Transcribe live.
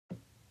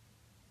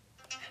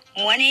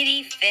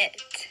180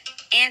 Fit.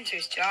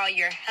 Answers to all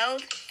your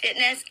health,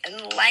 fitness,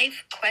 and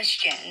life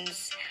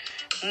questions.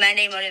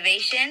 Monday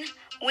motivation,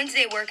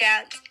 Wednesday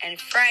workouts, and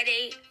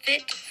Friday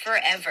fit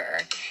forever.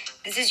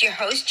 This is your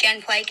host,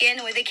 Jen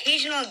Plykin, with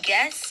occasional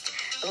guests.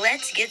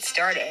 Let's get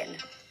started.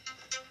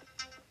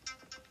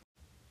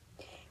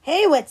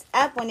 Hey, what's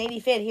up, 180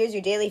 Fit? Here's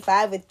your Daily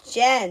 5 with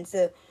Jen.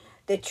 So,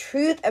 the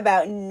truth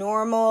about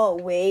normal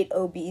weight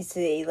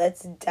obesity.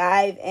 Let's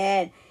dive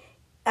in.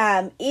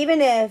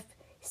 Even if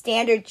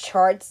standard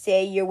charts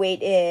say your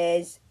weight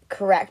is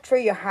correct for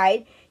your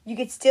height, you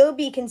could still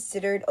be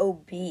considered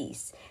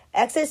obese.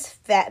 Excess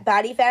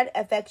body fat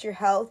affects your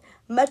health,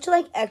 much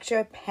like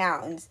extra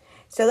pounds.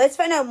 So let's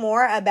find out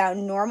more about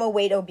normal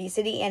weight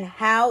obesity and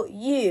how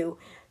you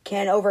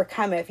can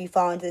overcome it if you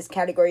fall into this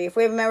category. If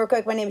we remember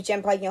quick, my name is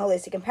Jen Plykin,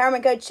 holistic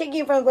empowerment coach, taking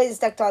you from the place of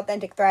stuck to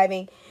authentic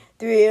thriving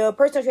through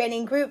personal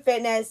training, group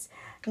fitness,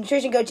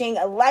 nutrition coaching,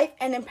 life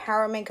and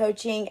empowerment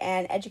coaching,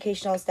 and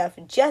educational stuff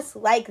just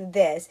like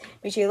this.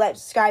 Make sure you like,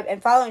 subscribe,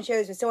 and follow and share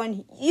this with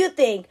someone you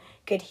think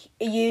could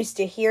use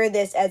to hear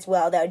this as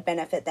well that would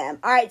benefit them.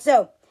 All right,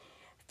 so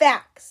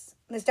facts.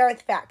 Let's start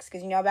with facts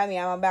because you know about me.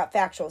 I'm about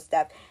factual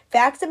stuff.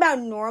 Facts about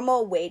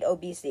normal weight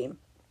obesity.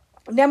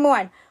 Number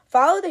one,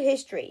 follow the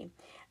history.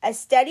 A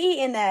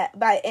study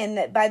by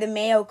the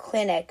Mayo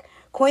Clinic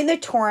coined the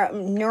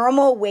term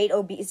normal weight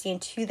obesity in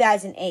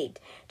 2008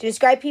 to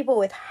describe people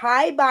with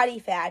high body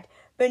fat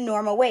but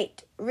normal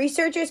weight.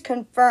 Researchers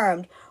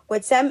confirmed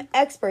what some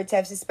experts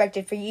have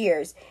suspected for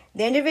years.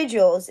 That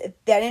individuals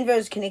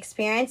can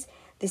experience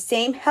the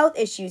same health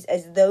issues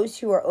as those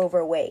who are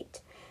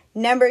overweight.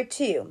 Number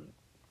two,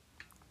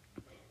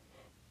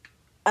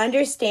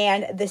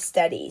 understand the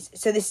studies.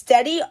 So the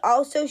study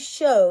also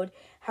showed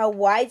how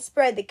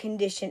widespread the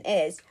condition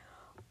is.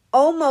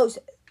 Almost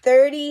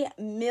 30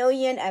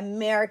 million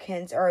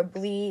Americans are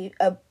believed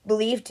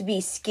to be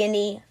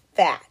skinny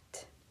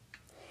fat.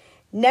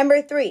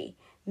 Number three,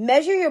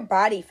 measure your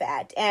body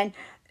fat. And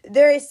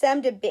there is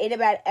some debate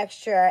about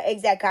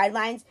exact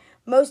guidelines.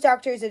 Most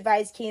doctors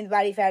advise keeping the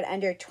body fat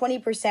under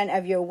 20%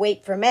 of your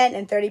weight for men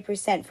and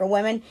 30% for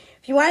women.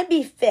 If you want to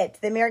be fit,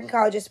 the American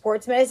College of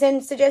Sports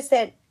Medicine suggests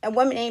that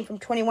women aim from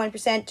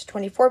 21% to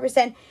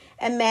 24%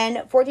 and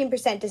men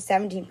 14% to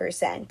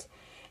 17%.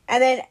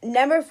 And then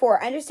number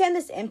four, understand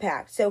this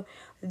impact. So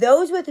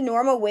those with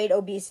normal weight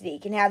obesity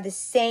can have the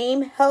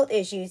same health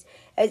issues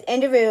as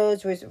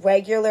individuals with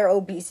regular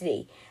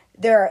obesity.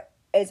 There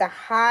is a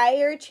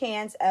higher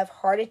chance of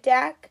heart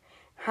attack,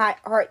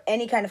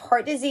 any kind of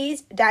heart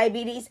disease,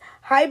 diabetes,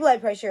 high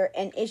blood pressure,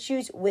 and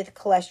issues with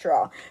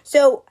cholesterol.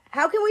 So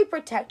how can we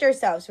protect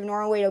ourselves from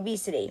normal weight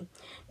obesity?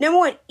 Number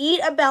one,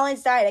 eat a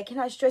balanced diet. I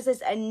cannot stress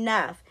this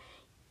enough.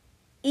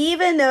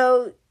 Even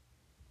though,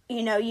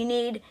 you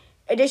need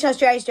additional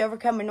strategies to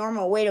overcome a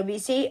normal weight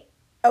obesity,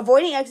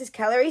 avoiding excess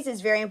calories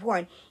is very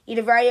important. Eat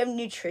a variety of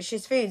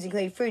nutritious foods,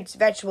 including fruits,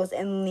 vegetables,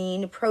 and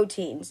lean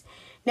proteins.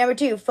 Number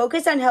two,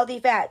 focus on healthy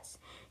fats.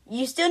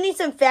 You still need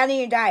some fat in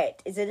your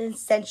diet. It's an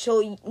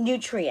essential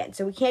nutrient,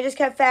 so we can't just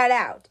cut fat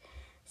out.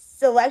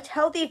 Select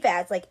healthy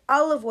fats like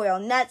olive oil,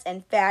 nuts,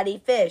 and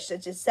fatty fish,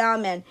 such as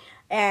salmon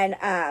and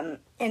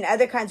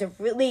other kinds of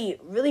really,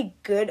 really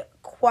good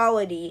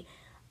quality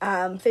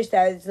fish,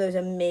 those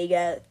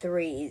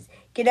omega-3s.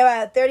 Get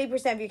about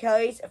 30% of your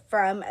calories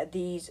from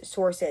these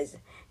sources.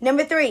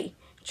 Number three,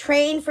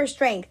 train for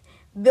strength.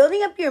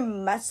 Building up your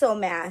muscle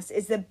mass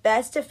is the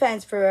best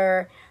defense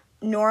for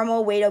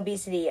normal weight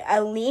obesity.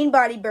 A lean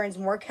body burns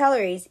more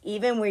calories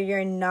even when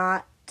you're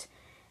not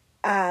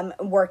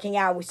working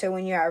out, so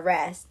when you're at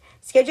rest.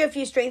 Schedule a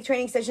few strength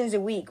training sessions a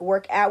week.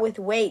 Work out with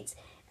weights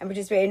and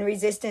participate in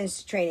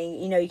resistance training.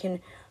 You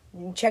can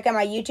check out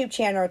my YouTube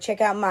channel or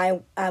check out my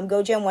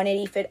GoGym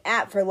 180 Fit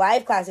app for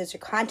live classes or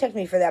contact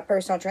me for that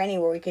personal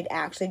training where we could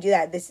actually do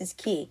that. This is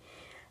key.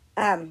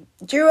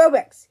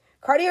 Aerobics.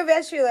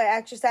 Cardiovascular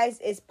exercise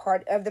is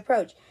part of the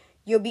approach.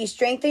 You'll be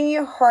strengthening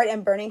your heart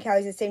and burning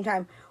calories at the same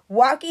time.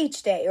 Walk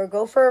each day or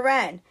go for a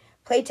run.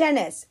 Play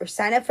tennis or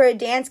sign up for a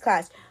dance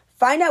class.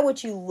 Find out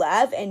what you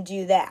love and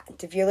do that.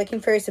 If you're looking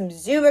for some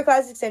Zumba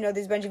classes, I know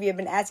there's a bunch of you have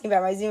been asking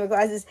about my Zumba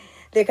classes.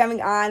 They're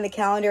coming on the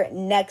calendar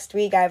next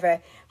week.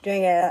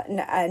 Doing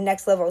a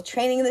next level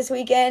training this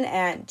weekend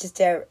and just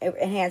to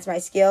enhance my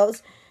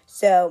skills.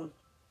 So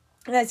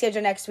I'm going to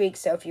schedule next week.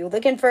 So if you're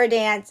looking for a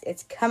dance,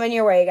 it's coming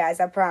your way, guys.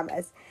 I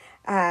promise.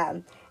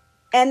 And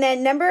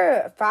then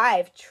number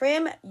five,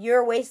 trim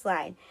your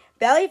waistline.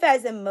 Belly fat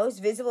is the most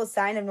visible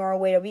sign of normal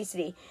weight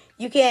obesity.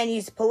 You can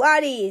use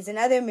Pilates and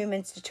other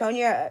movements to tone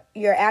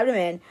your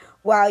abdomen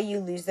while you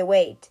lose the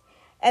weight.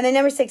 And then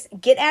number six,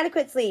 get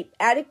adequate sleep.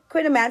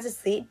 Adequate amounts of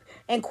sleep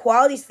and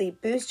quality sleep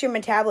boost your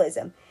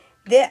metabolism.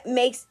 That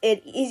makes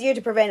it easier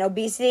to prevent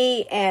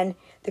obesity and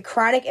the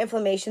chronic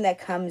inflammation that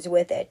comes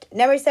with it.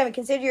 Number seven,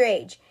 consider your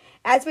age.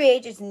 As we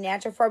age, it's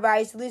natural for our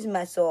bodies to lose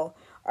muscle,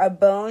 our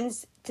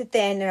bones to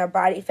thin, and our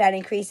body fat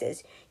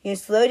increases. You can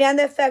slow down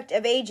the effect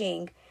of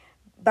aging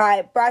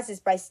by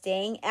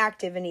staying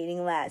active and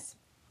eating less.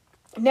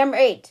 Number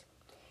 8,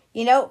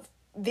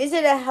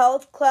 visit a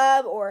health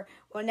club or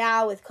Well,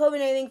 now with COVID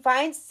and everything,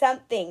 find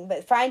something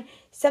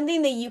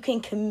that you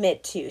can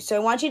commit to. So I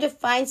want you to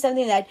find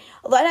something that,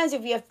 a lot of times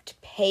if you have to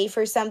pay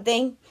for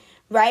something,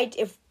 right,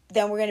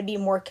 then we're going to be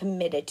more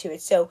committed to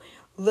it. So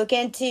look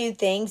into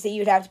things that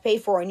you'd have to pay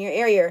for in your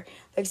area.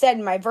 Like I said,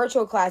 in my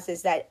virtual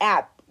classes, that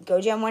app,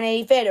 GoGym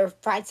 180 Fit, or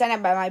sign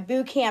up by my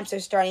boot camps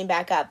are starting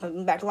back up. I'm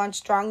about to launch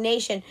Strong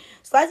Nation.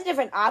 So lots of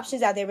different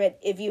options out there, but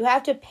if you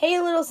have to pay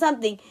a little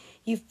something,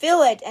 you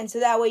feel it, and so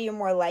that way you're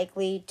more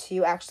likely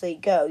to actually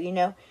go,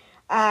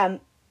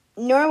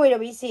 Normal weight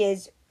obesity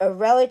is a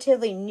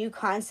relatively new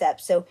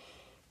concept, so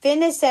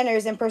fitness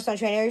centers and personal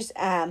trainers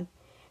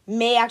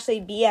may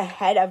actually be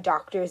ahead of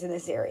doctors in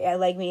this area.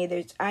 Like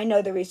me, I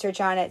know the research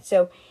on it,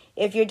 so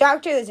if your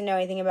doctor doesn't know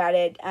anything about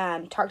it,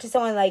 talk to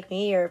someone like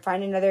me or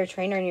find another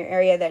trainer in your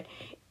area that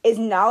is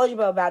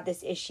knowledgeable about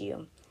this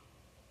issue.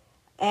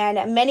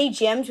 And many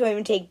gyms will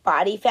even take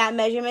body fat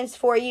measurements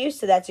for you,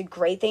 so that's a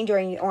great thing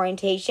during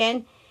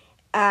orientation.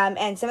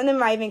 And some of them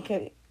might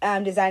even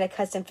design a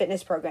custom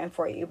fitness program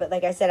for you. But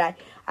like I said,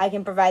 I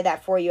can provide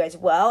that for you as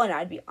well, and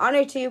I'd be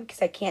honored to,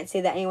 because I can't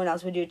say that anyone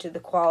else would do it to the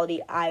quality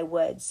I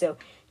would. So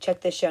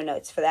check the show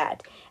notes for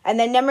that. And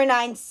then number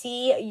 9,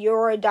 see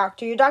your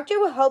doctor. Your doctor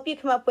will help you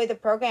come up with a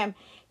program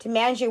to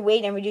manage your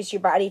weight and reduce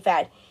your body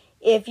fat.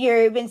 If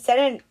you've been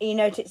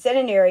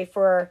sedentary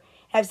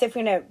have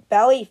significant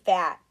belly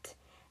fat,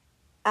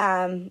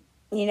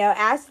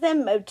 ask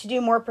them to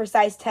do more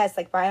precise tests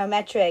like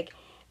biometric,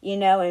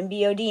 and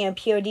BOD and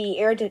POD,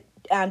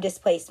 air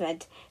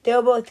displacement.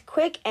 They're both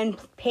quick and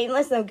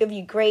painless, and they'll give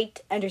you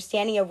great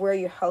understanding of where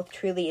your health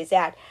truly is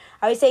at.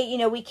 I would say,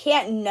 we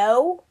can't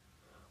know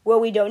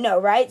what we don't know,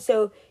 right?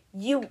 So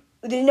there's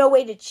no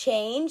way to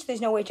change. There's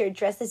no way to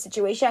address the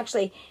situation.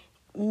 Actually,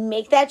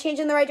 make that change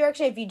in the right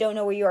direction if you don't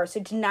know where you are. So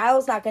denial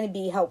is not going to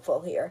be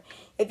helpful here.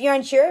 If you're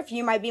unsure, if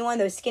you might be one of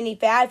those skinny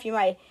fat, if you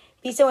might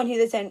be someone who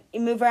doesn't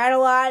move around a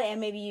lot and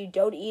maybe you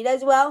don't eat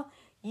as well,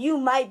 you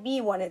might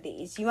be one of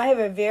these. You might have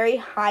a very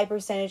high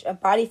percentage of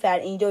body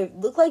fat and you don't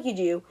look like you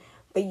do,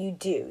 but you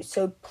do.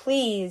 So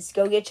please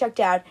go get checked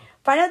out.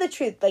 Find out the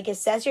truth. Like,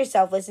 assess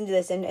yourself, listen to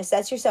this, and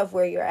assess yourself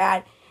where you're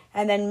at,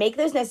 and then make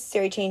those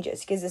necessary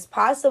changes, because it's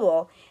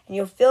possible, and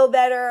you'll feel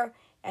better,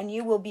 and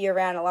you will be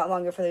around a lot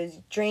longer for those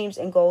dreams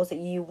and goals that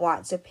you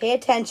want. So pay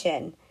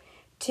attention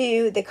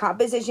to the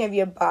composition of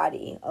your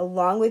body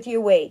along with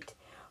your weight.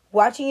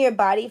 Watching your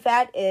body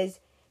fat is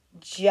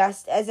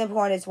just as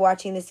important as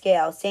watching the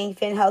scale. Staying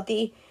fit and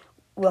healthy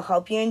will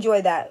help you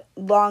enjoy that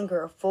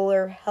longer,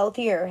 fuller,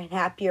 healthier, and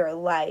happier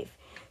life.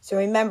 So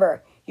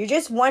remember, you're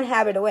just one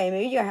habit away.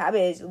 Maybe your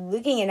habit is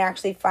looking and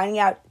actually finding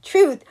out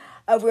truth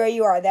of where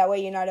you are. That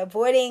way you're not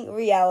avoiding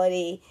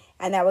reality,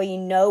 and that way you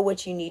know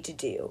what you need to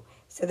do.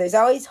 So there's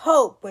always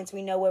hope once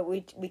we know what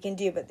we can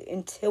do, but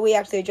until we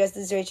actually address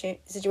the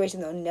situation,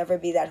 there'll never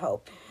be that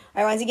hope.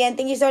 All right, once again,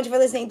 thank you so much for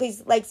listening.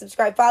 Please like,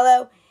 subscribe,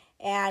 follow,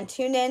 and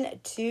tune in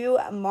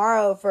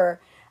tomorrow for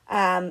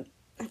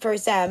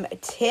some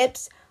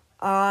tips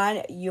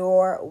on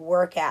your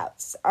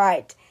workouts. All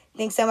right,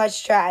 thanks so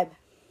much, tribe.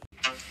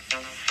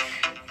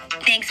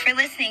 Thanks for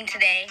listening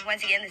today.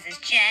 Once again, this is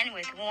Jen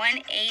with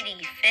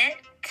 180 Fit.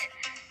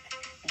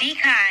 Be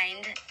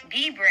kind,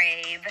 be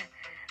brave,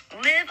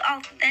 live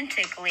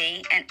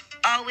authentically, and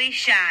always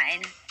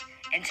shine.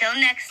 Until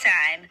next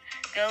time,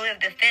 go live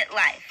the fit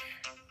life.